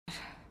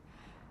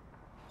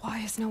Why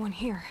is no one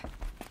here?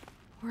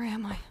 Where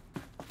am I?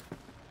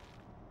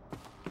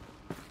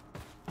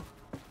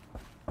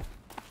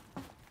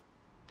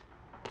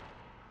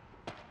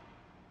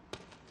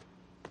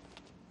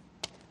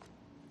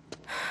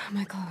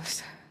 My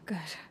clothes. Good.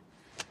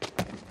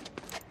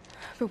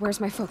 But where's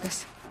my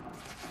focus?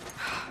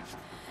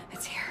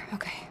 It's here.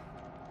 Okay.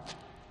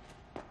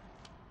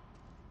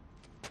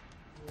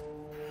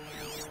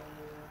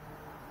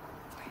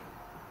 Wait.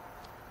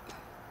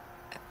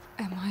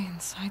 Am I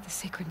inside the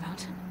sacred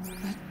mountain?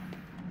 But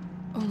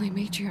only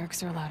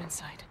matriarchs are allowed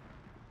inside.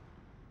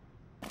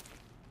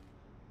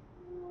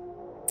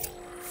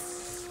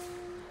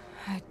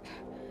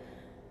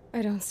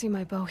 I don't see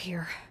my bow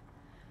here.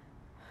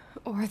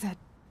 Or that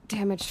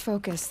damaged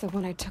focus, the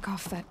one I took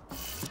off that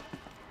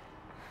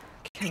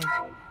killer.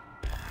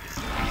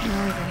 Where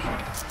are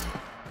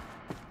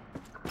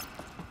they?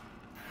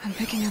 I'm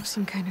picking up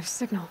some kind of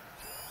signal.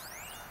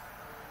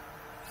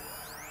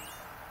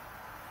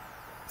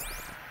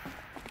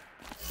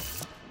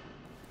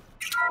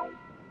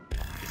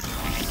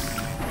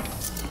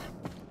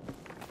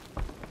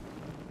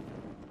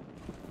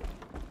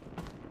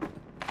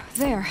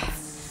 There.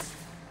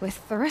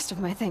 With the rest of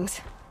my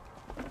things.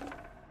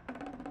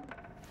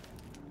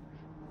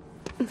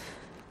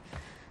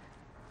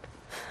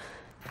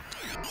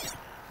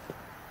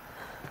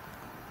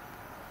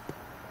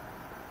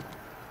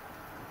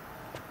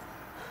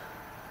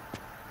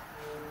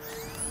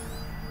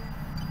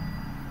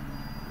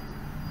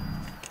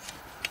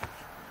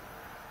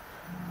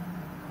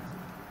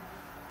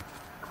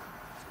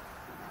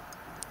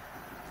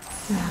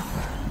 Now,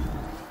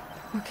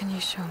 what can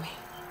you show me?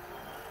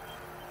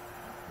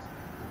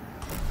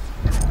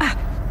 Ah!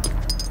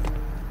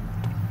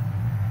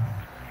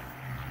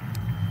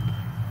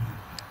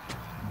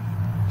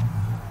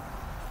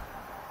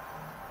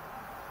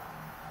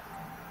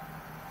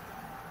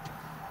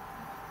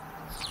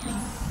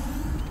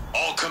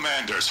 All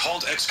commanders,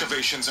 halt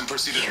excavations and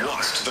proceed at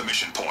once to the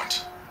mission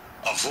point.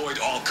 Avoid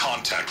all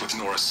contact with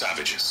Nora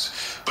savages,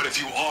 but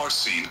if you are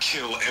seen,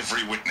 kill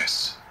every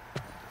witness.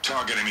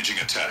 Target imaging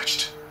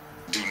attached.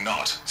 Do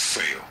not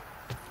fail.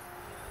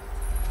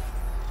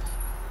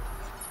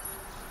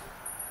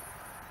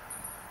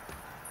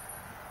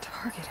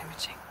 Target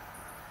imaging.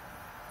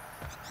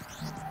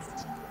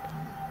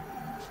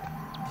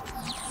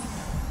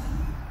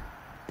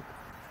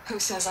 Who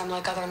says I'm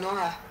like other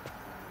Nora?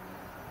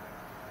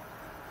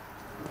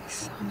 They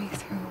saw me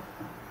through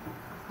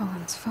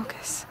Owen's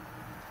focus.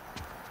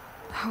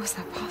 How is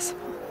that possible?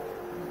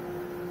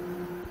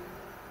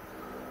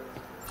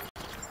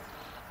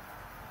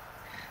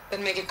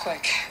 Then make it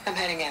quick. I'm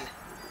heading in.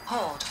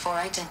 Hold for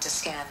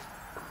identiscan.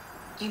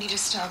 You need to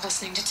stop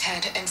listening to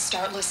Ted and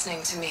start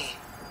listening to me.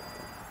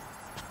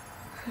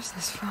 Where's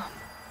this from?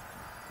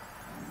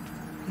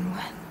 And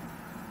when?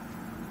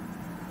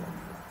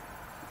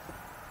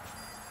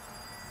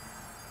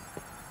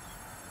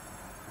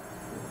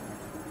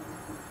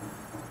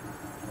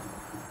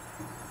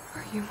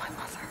 Are you my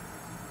mother?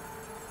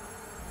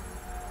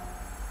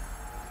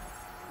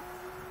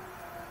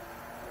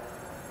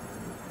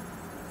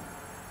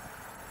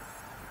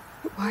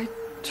 Why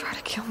try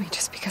to kill me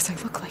just because I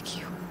look like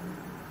you?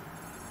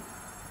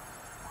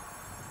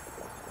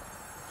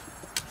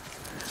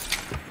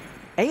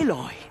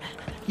 Aloy,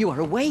 you are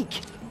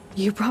awake.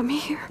 You brought me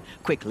here?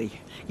 Quickly,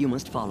 you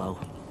must follow.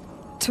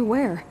 To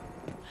where?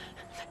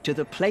 To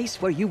the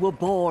place where you were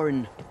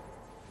born.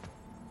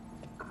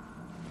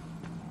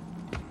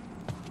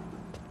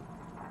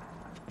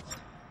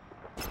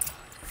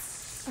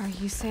 Are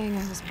you saying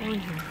I was born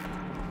here?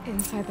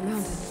 Inside the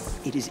mountain?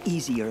 It is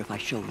easier if I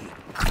show you.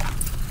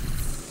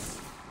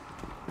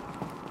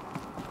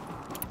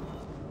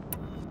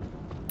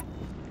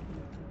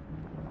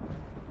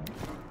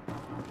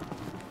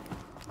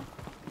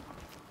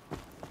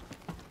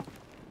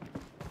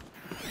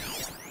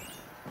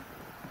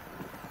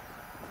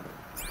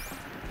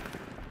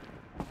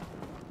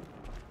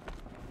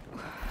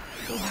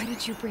 Why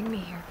did you bring me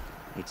here?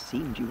 It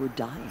seemed you were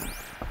dying,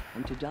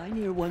 and to die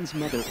near one's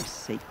mother is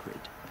sacred.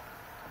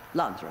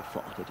 Lansra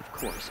fought it, of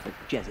course, but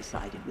Jezza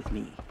sided with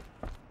me.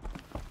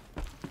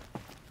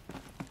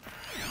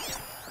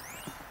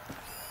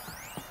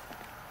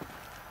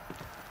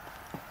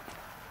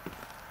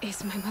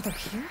 Is my mother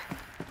here?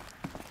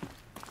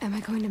 Am I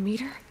going to meet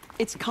her?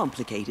 It's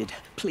complicated.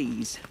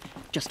 Please,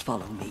 just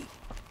follow me.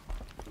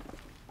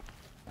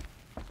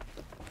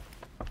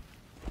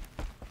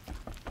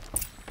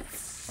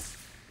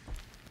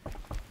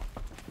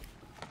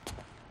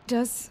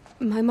 Does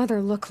my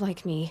mother look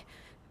like me,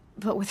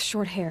 but with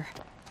short hair?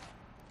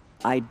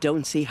 I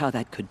don't see how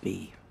that could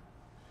be.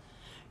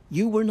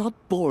 You were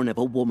not born of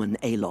a woman,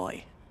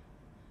 Aloy.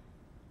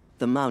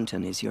 The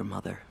mountain is your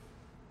mother.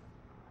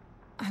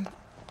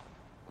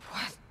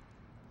 What?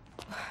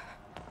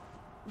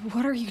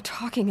 What are you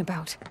talking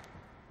about?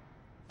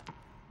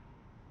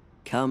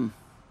 Come.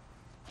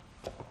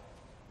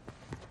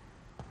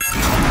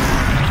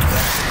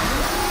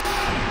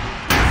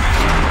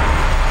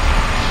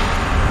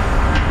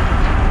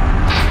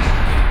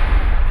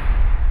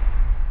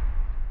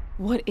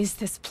 What is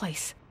this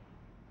place?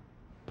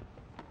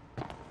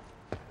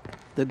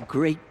 The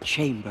Great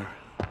Chamber,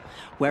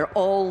 where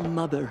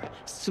All-Mother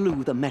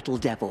slew the Metal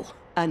Devil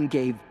and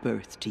gave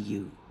birth to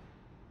you.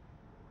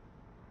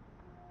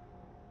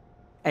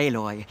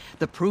 Aloy,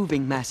 the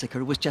Proving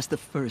Massacre was just the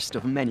first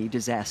of many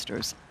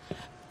disasters.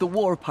 The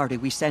war party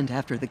we sent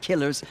after the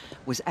killers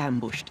was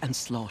ambushed and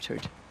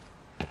slaughtered.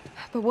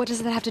 But what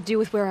does that have to do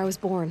with where I was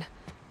born?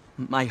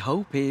 My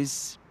hope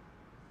is...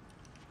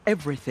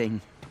 everything.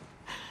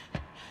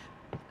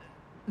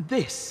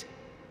 This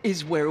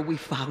is where we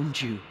found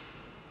you.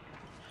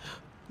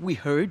 We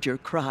heard your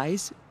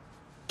cries,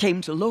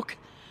 came to look,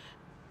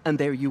 and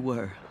there you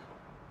were.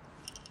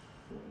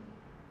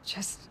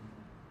 Just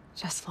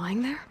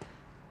lying there?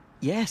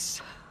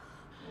 Yes.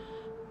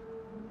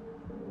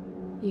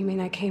 You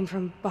mean I came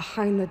from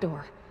behind the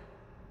door?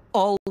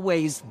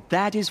 Always,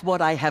 that is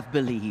what I have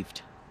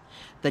believed.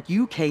 That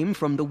you came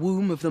from the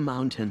womb of the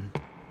mountain.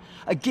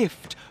 A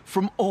gift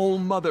from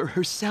All-Mother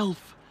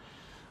herself.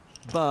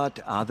 But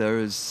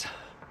others,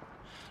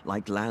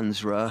 like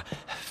Lansra,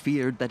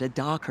 feared that a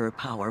darker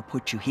power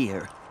put you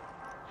here.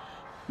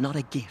 Not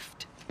a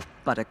gift,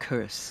 but a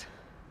curse.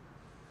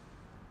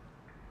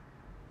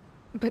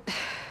 But...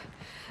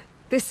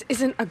 this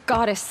isn't a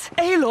goddess.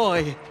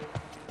 Aloy!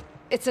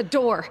 It's a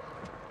door.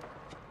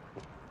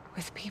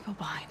 With people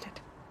behind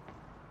it.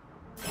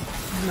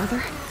 My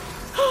mother?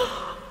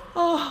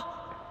 Oh!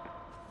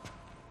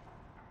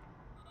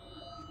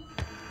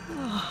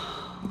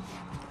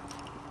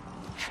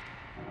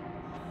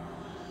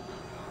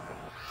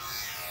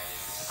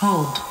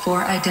 Hold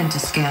for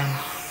identiscan.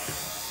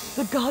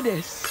 The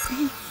goddess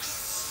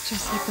speaks.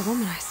 Just like the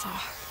woman I saw.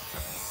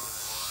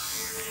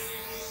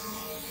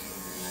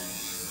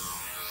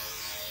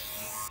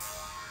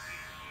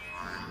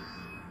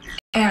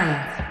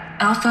 Error.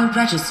 Alpha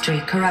registry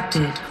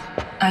corrupted.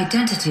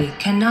 Identity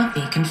cannot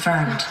be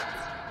confirmed.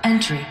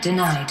 Entry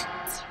denied.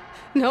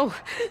 No,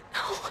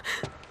 no.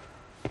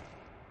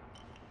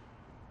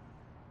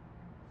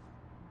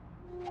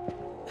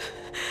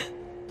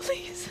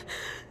 Please.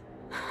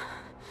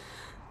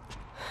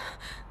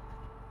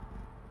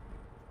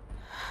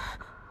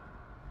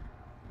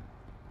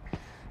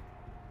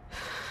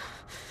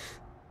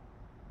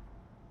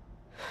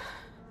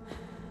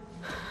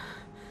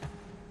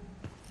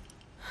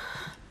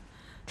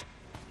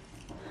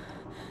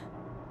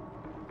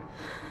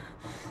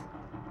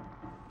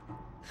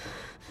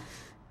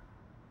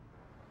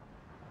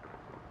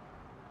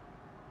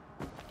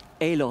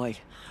 Aloy,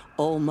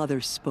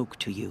 All-Mother spoke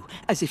to you,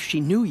 as if she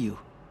knew you.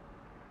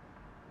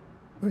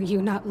 Were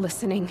you not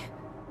listening?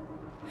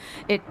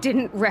 It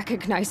didn't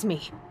recognize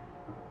me.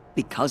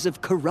 Because of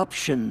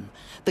corruption.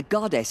 The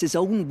goddess's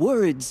own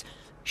words.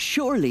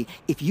 Surely,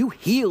 if you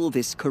heal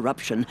this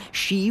corruption,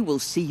 she will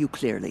see you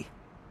clearly.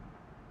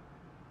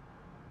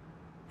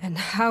 And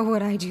how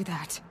would I do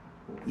that?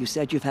 You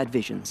said you've had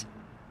visions.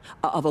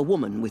 Of a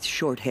woman with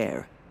short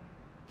hair.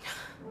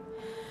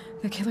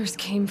 The killers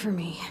came for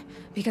me,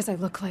 because I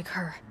look like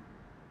her.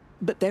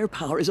 But their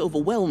power is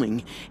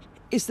overwhelming.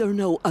 Is there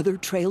no other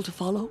trail to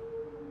follow?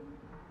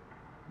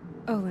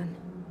 Olin.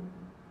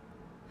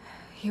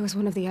 He was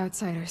one of the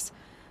outsiders,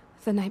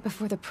 the night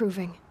before the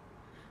Proving.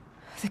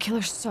 The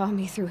killer saw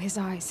me through his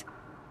eyes.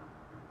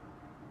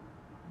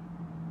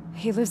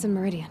 He lives in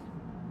Meridian.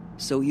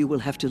 So you will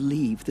have to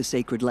leave the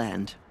sacred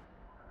land.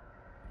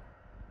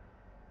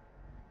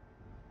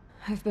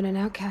 I've been an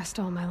outcast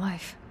all my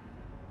life.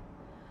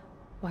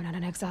 Why not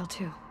an exile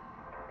too?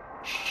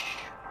 Shh.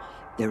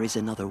 There is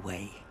another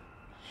way.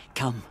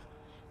 Come,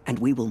 and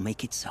we will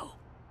make it so.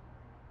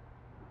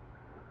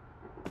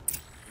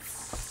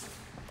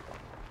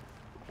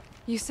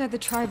 You said the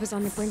tribe was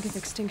on the brink of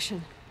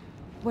extinction.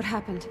 What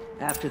happened?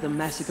 After the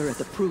massacre at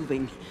the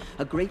Proving,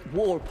 a great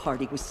war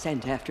party was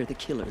sent after the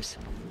killers.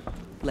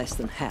 Less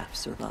than half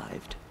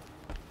survived.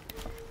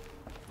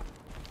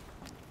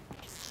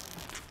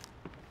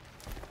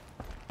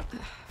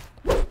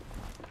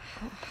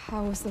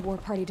 How was the war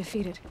party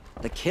defeated?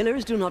 The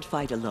killers do not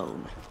fight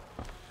alone.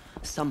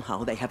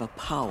 Somehow they have a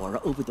power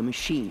over the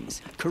machines,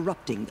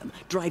 corrupting them,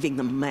 driving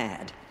them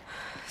mad.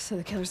 So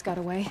the killers got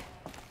away?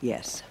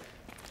 Yes.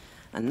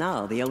 And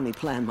now the only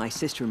plan my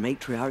sister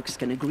matriarchs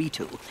can agree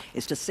to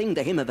is to sing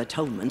the Hymn of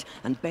Atonement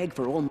and beg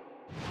for all...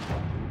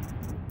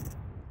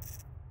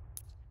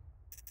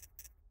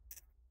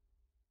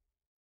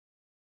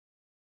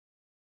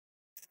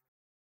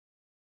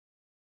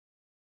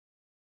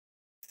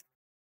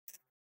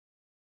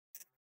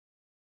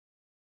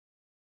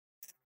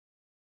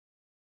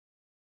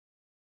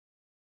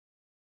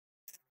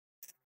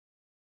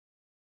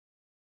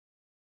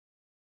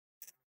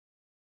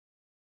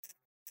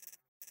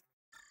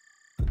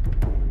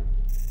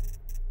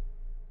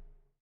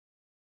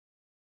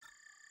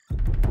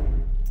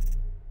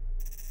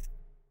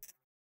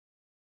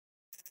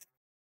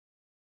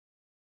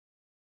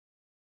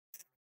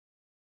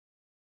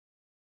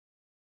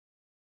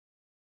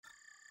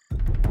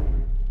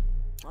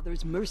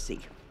 Mother's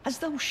mercy, as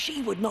though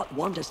she would not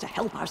want us to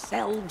help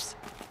ourselves.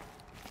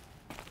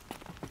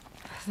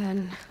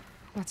 Then,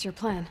 what's your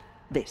plan?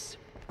 This.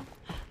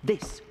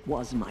 This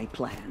was my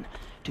plan,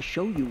 to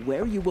show you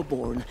where you were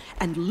born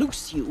and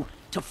loose you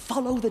to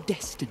follow the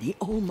destiny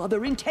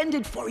All-Mother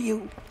intended for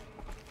you.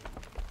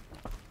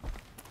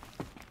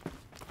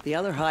 The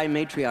other High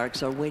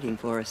Matriarchs are waiting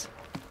for us.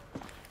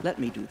 Let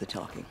me do the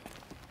talking.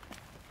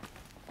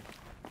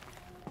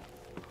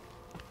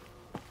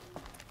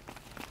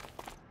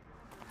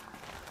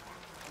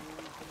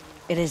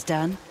 It is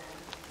done?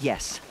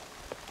 Yes.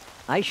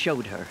 I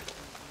showed her.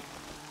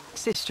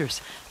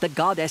 Sisters, the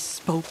goddess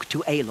spoke to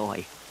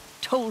Aloy,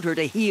 told her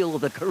to heal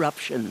the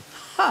corruption.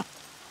 Ha!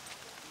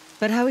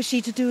 But how is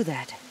she to do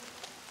that?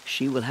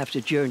 She will have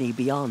to journey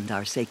beyond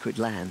our sacred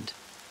land.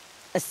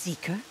 A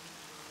seeker?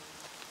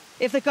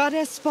 If the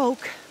goddess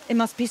spoke, it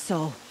must be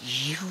so.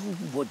 You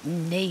would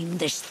name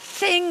this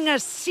thing a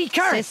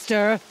seeker?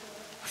 Sister!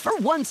 For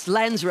once,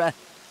 Lansra,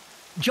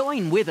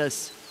 join with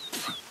us.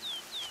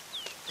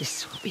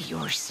 This will be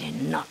your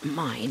sin, not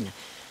mine.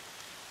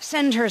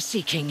 Send her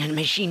seeking, and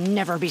may she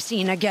never be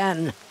seen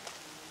again.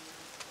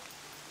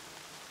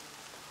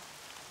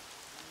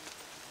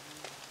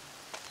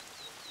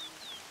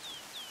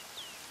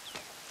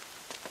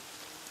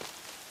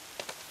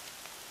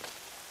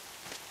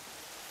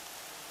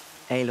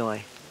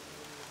 Aloy,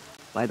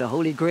 by the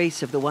holy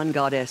grace of the One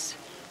Goddess,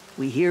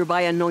 we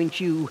hereby anoint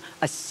you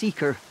a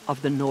seeker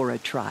of the Nora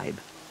tribe.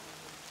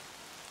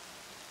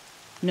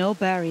 No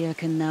barrier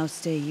can now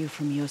stay you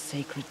from your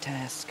sacred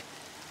task.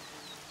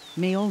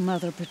 May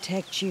All-Mother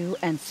protect you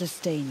and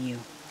sustain you.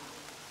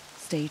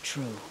 Stay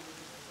true.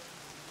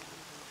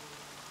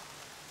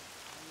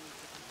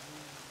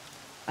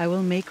 I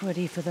will make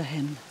ready for the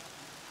hymn.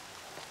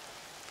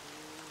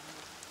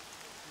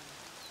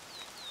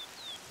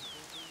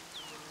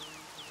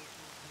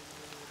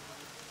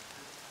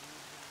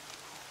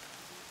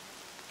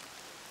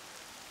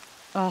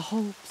 Our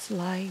hopes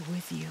lie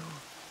with you.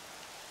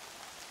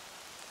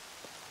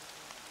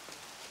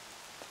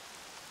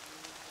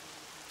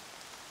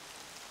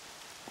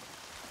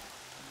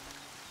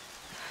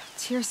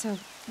 Tirsa,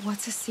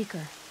 what's a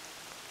seeker?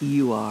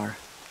 You are.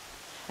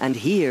 And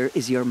here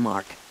is your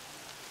mark.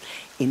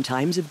 In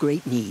times of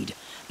great need,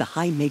 the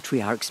High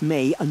Matriarchs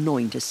may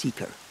anoint a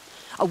seeker.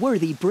 A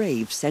worthy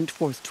brave sent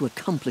forth to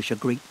accomplish a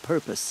great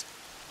purpose.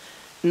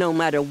 No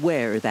matter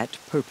where that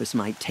purpose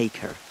might take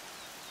her.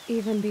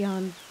 Even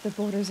beyond the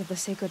borders of the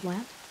sacred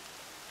land?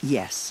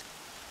 Yes.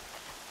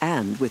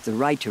 And with the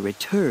right to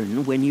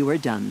return when you are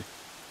done,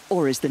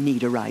 or as the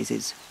need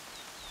arises.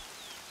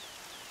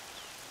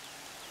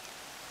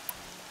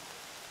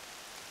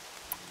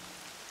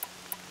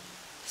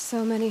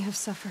 So many have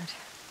suffered.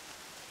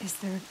 Is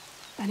there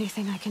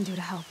anything I can do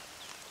to help?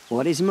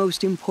 What is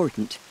most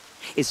important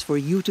is for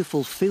you to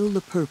fulfill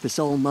the purpose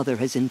All-Mother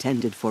has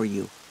intended for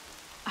you.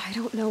 I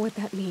don't know what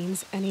that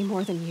means any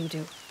more than you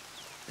do.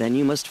 Then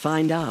you must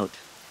find out.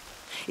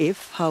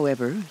 If,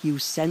 however, you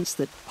sense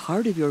that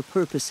part of your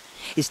purpose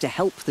is to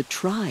help the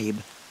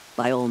tribe,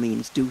 by all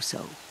means do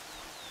so.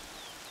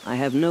 I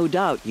have no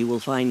doubt you will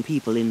find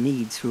people in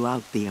need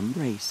throughout the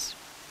Embrace.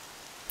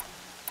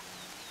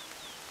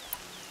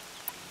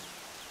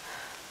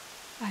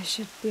 I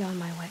should be on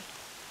my way.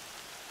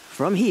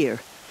 From here,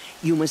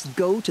 you must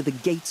go to the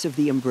gates of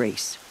the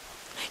Embrace.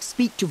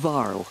 Speak to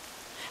Varl,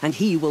 and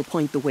he will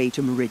point the way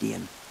to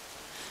Meridian.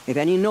 If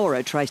any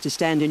Nora tries to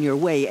stand in your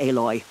way,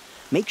 Aloy,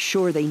 make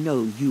sure they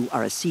know you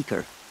are a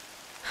seeker.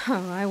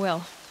 Oh, I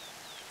will.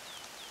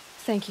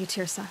 Thank you,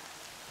 Tirsa,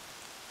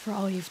 for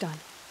all you've done.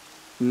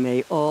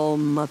 May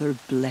All-Mother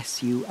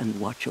bless you and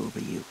watch over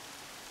you.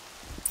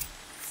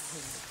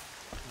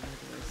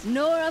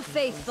 Nora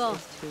Faithful,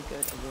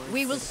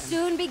 we will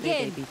soon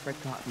begin.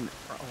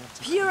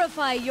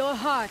 Purify your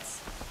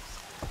hearts.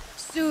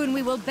 Soon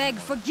we will beg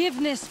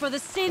forgiveness for the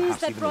sins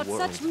that brought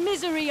such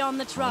misery on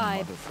the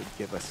tribe.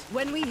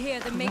 When we hear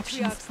the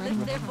matriarchs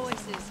lift their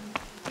voices,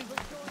 we will...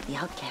 The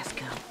outcast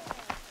girl.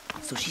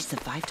 So she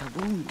survived her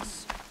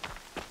wounds.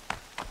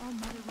 Our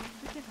mother will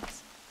forgive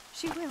us.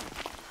 She will.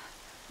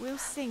 We'll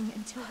sing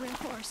until we're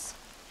hoarse.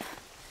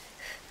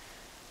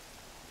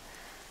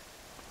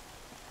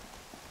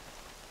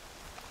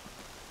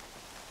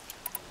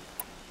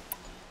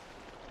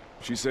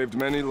 She saved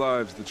many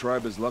lives. The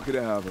tribe is lucky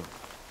to have her.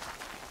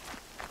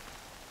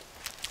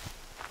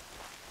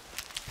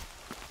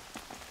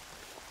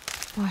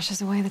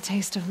 Washes away the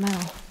taste of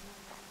metal.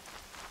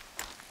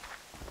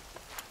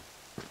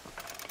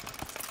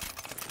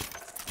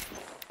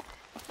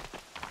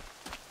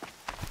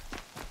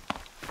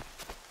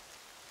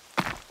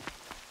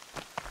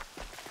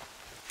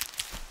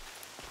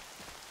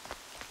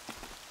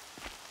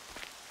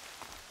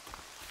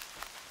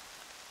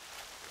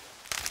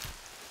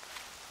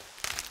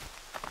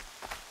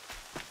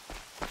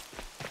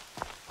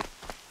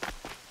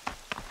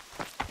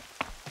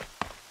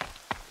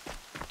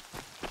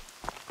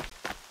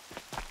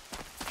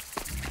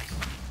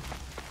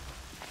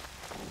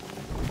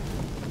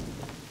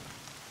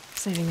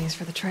 Saving these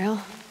for the trail.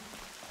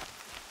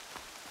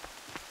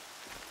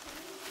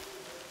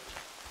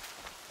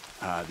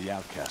 The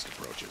outcast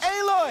approaches.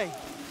 Aloy!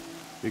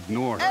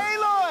 Ignore her.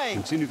 Aloy!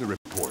 Continue the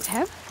report.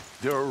 Teb?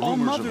 There are All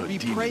rumors Mother of a be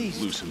demon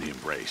praised. loose in the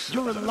embrace.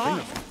 You're A thing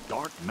alive. of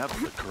dark metal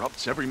that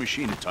corrupts every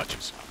machine it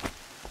touches.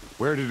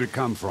 Where did it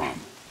come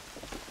from?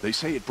 They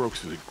say it broke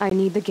through the... I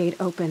need the gate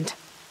opened.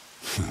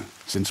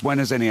 Since when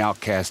has any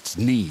outcast's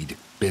need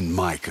been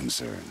my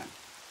concern?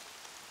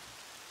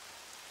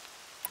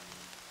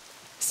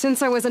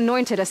 Since I was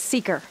anointed a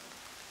seeker.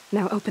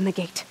 Now open the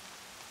gate.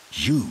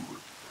 You?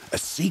 A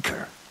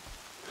seeker?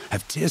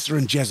 Have Tirsa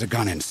and Jezza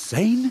gone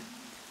insane?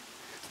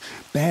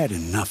 Bad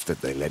enough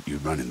that they let you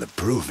run in the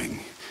proving.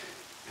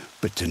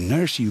 But to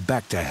nurse you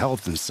back to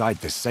health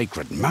inside the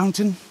sacred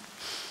mountain?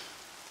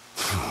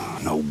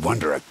 No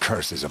wonder a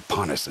curse is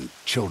upon us and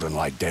children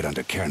lie dead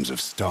under cairns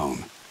of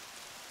stone.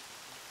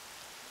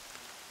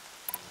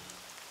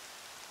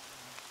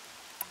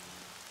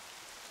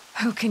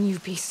 How can you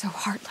be so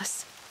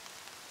heartless?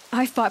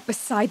 I fought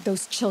beside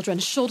those children,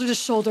 shoulder to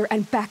shoulder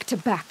and back to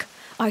back.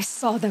 I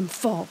saw them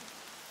fall.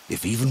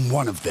 If even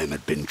one of them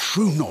had been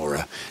true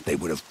Nora, they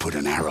would have put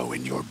an arrow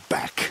in your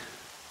back.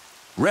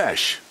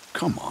 Resh,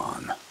 come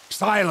on.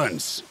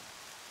 Silence!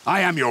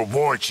 I am your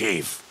war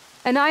chief.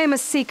 And I am a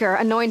seeker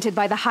anointed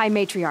by the High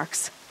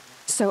Matriarchs.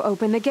 So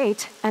open the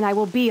gate, and I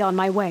will be on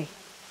my way.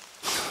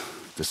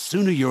 The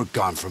sooner you're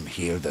gone from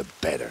here, the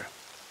better.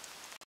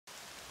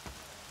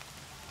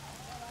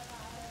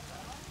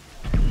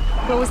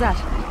 What was that?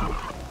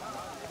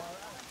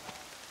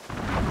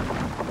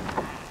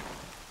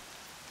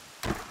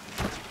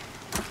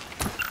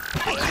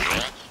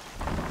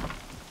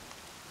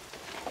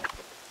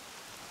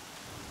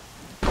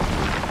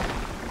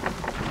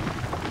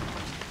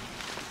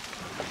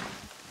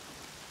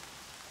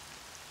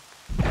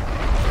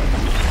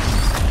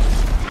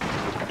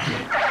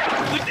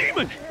 The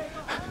demon!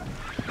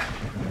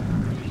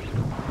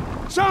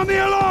 Sound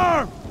the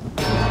alarm!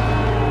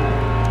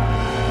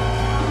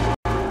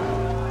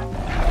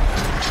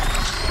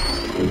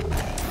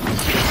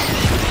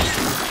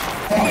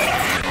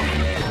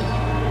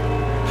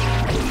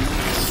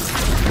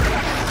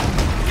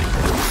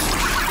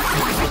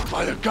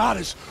 By the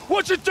goddess,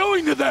 what's it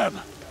doing to them?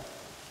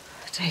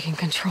 Taking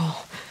control.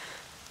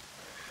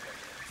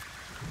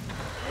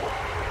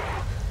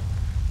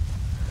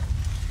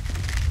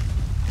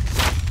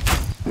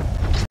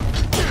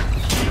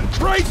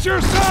 Brace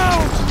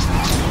yourselves!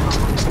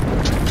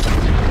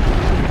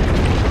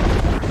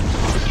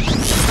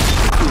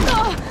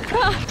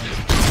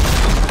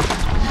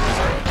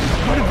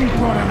 What have you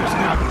brought on us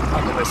now,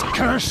 under this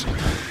curse?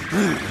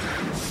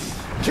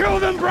 Kill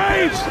them,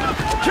 Braves!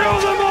 Kill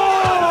them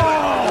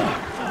all!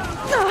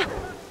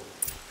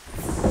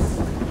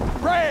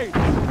 Braves,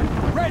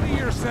 ready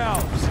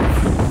yourselves!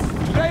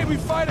 Today we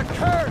fight a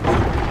curse!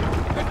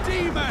 The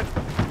demon!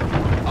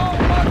 Oh,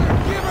 Mother,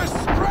 give us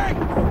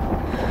strength!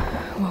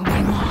 Won't be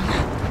long.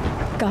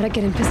 Gotta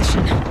get in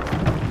position. Here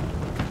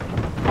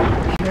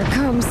it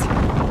comes.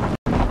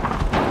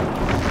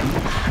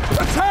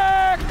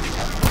 Attack!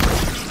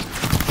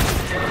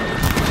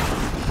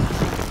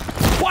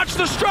 Watch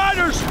the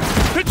Striders!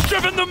 It's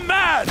driven them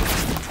mad!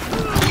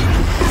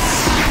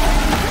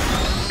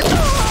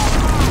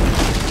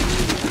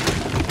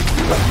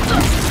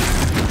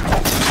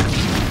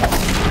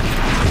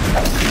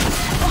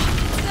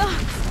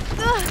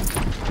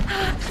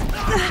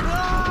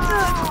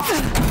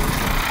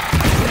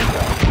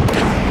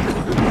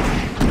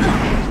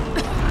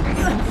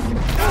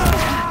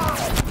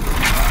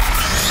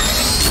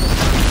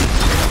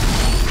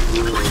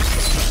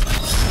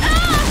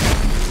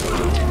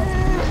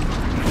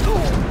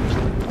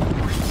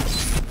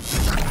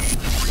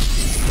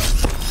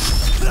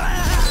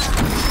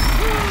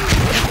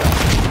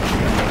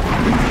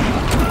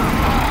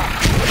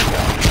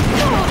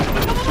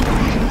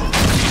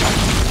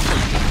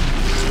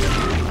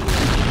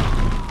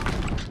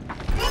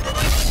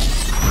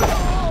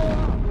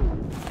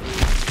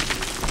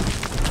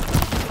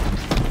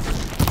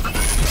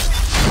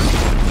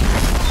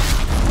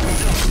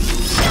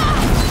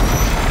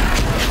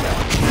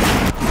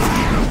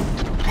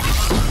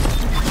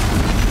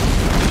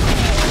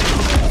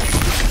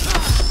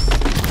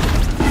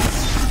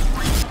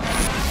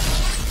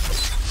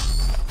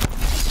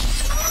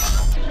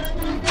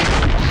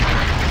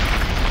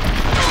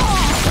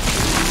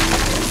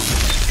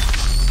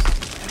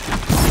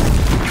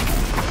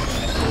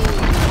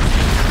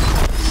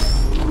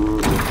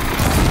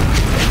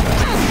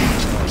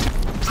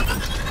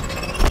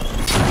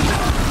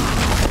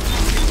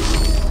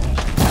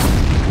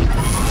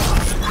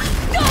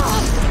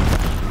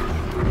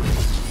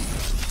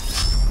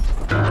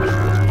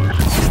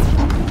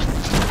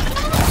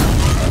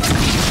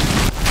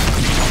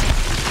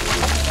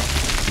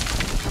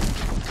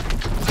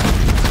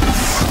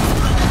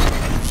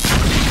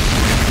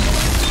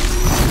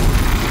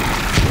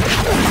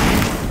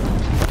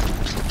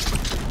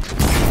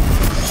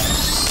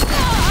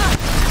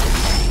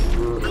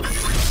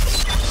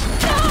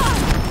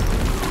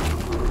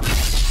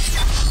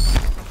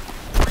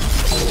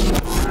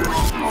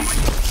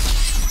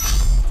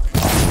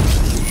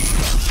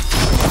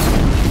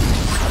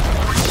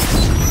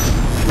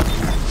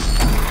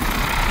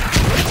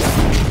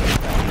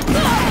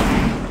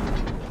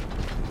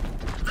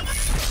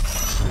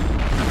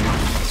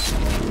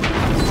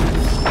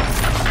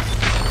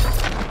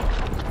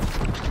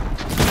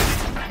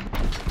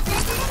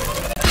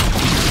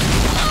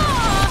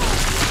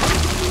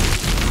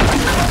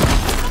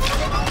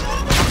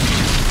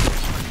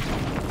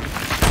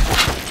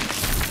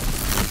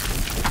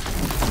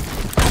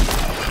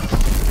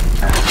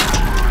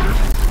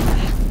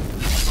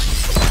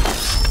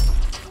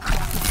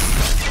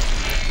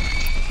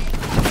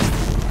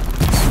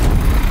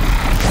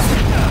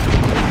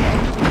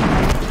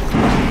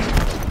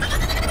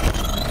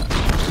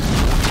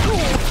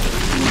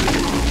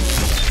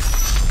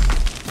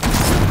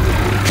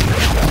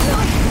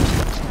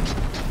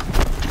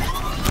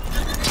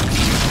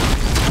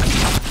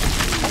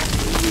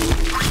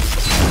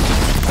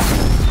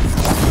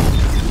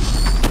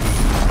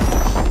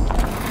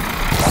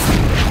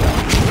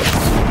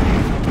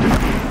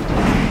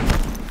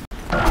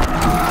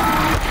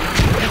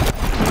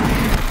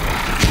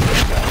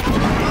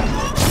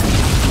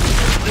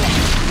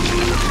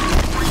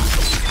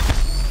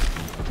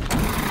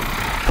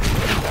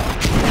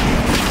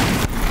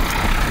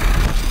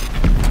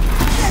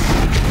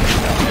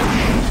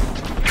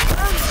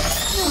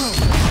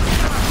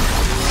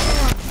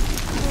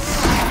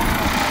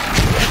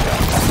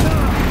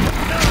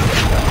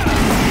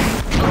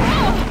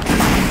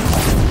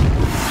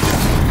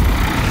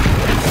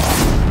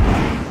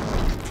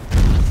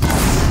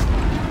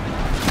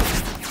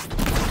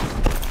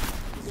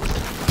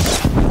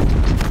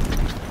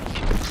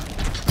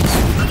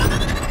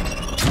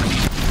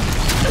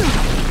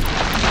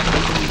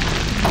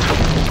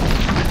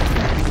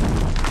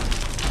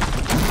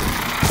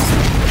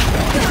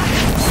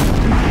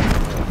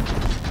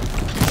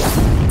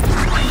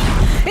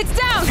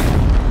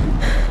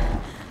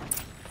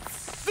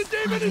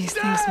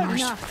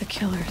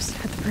 killers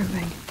at the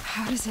Proving.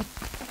 How does it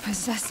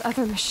possess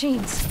other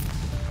machines?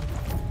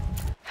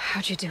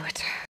 How'd you do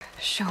it?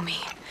 Show me.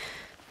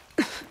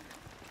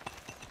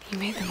 You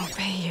made them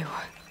obey you.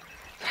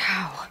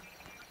 How?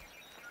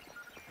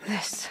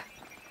 This.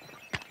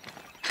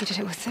 You did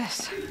it with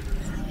this.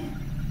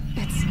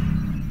 It's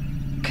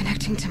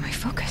connecting to my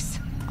focus.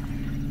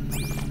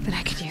 Then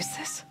I could use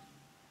this.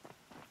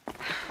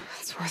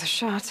 It's worth a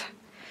shot.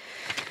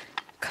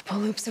 Couple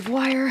loops of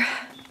wire.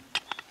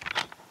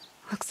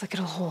 Looks like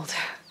it'll hold.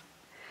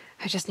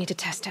 I just need to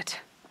test it.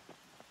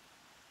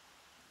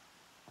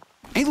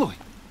 Aloy,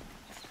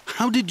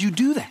 how did you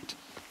do that?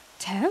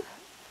 Teb?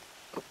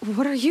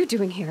 What are you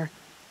doing here?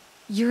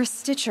 You're a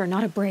Stitcher,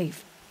 not a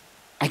Brave.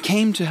 I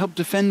came to help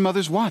defend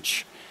Mother's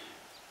Watch,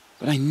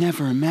 but I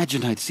never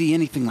imagined I'd see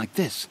anything like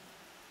this.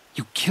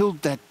 You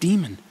killed that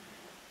demon,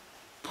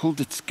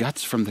 pulled its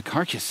guts from the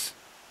carcass.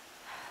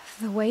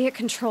 The way it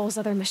controls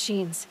other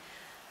machines.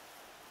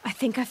 I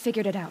think I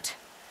figured it out.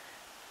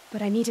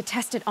 But I need to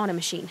test it on a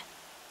machine.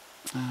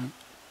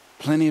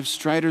 Plenty of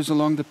striders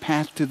along the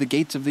path to the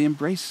gates of the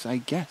Embrace, I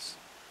guess.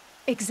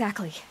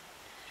 Exactly.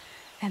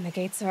 And the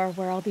gates are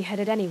where I'll be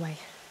headed anyway.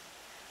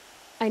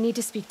 I need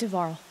to speak to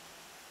Varl.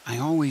 I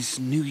always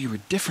knew you were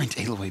different,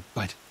 Aloy,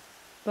 but...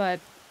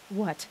 But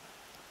what?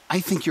 I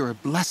think you're a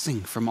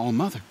blessing from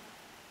All-Mother.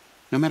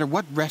 No matter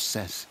what Resh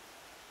says.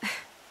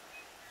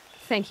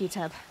 Thank you,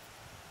 Teb.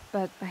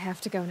 But I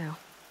have to go now.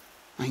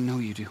 I know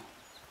you do.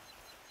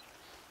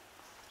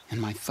 And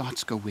my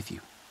thoughts go with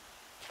you.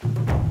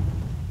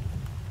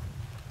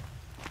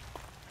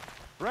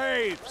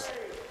 Braves!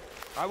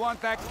 I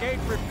want that gate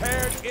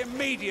repaired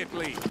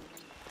immediately.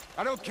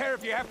 I don't care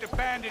if you have to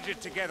bandage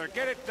it together.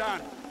 Get it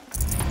done.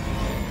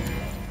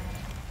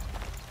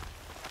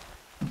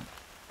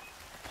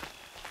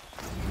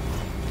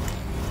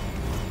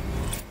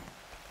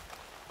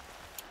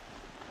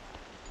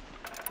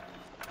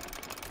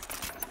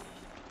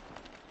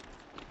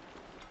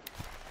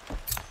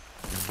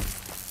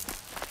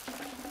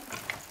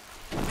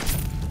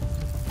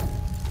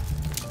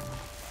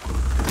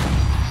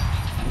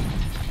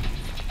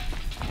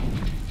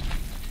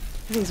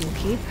 These will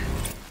keep.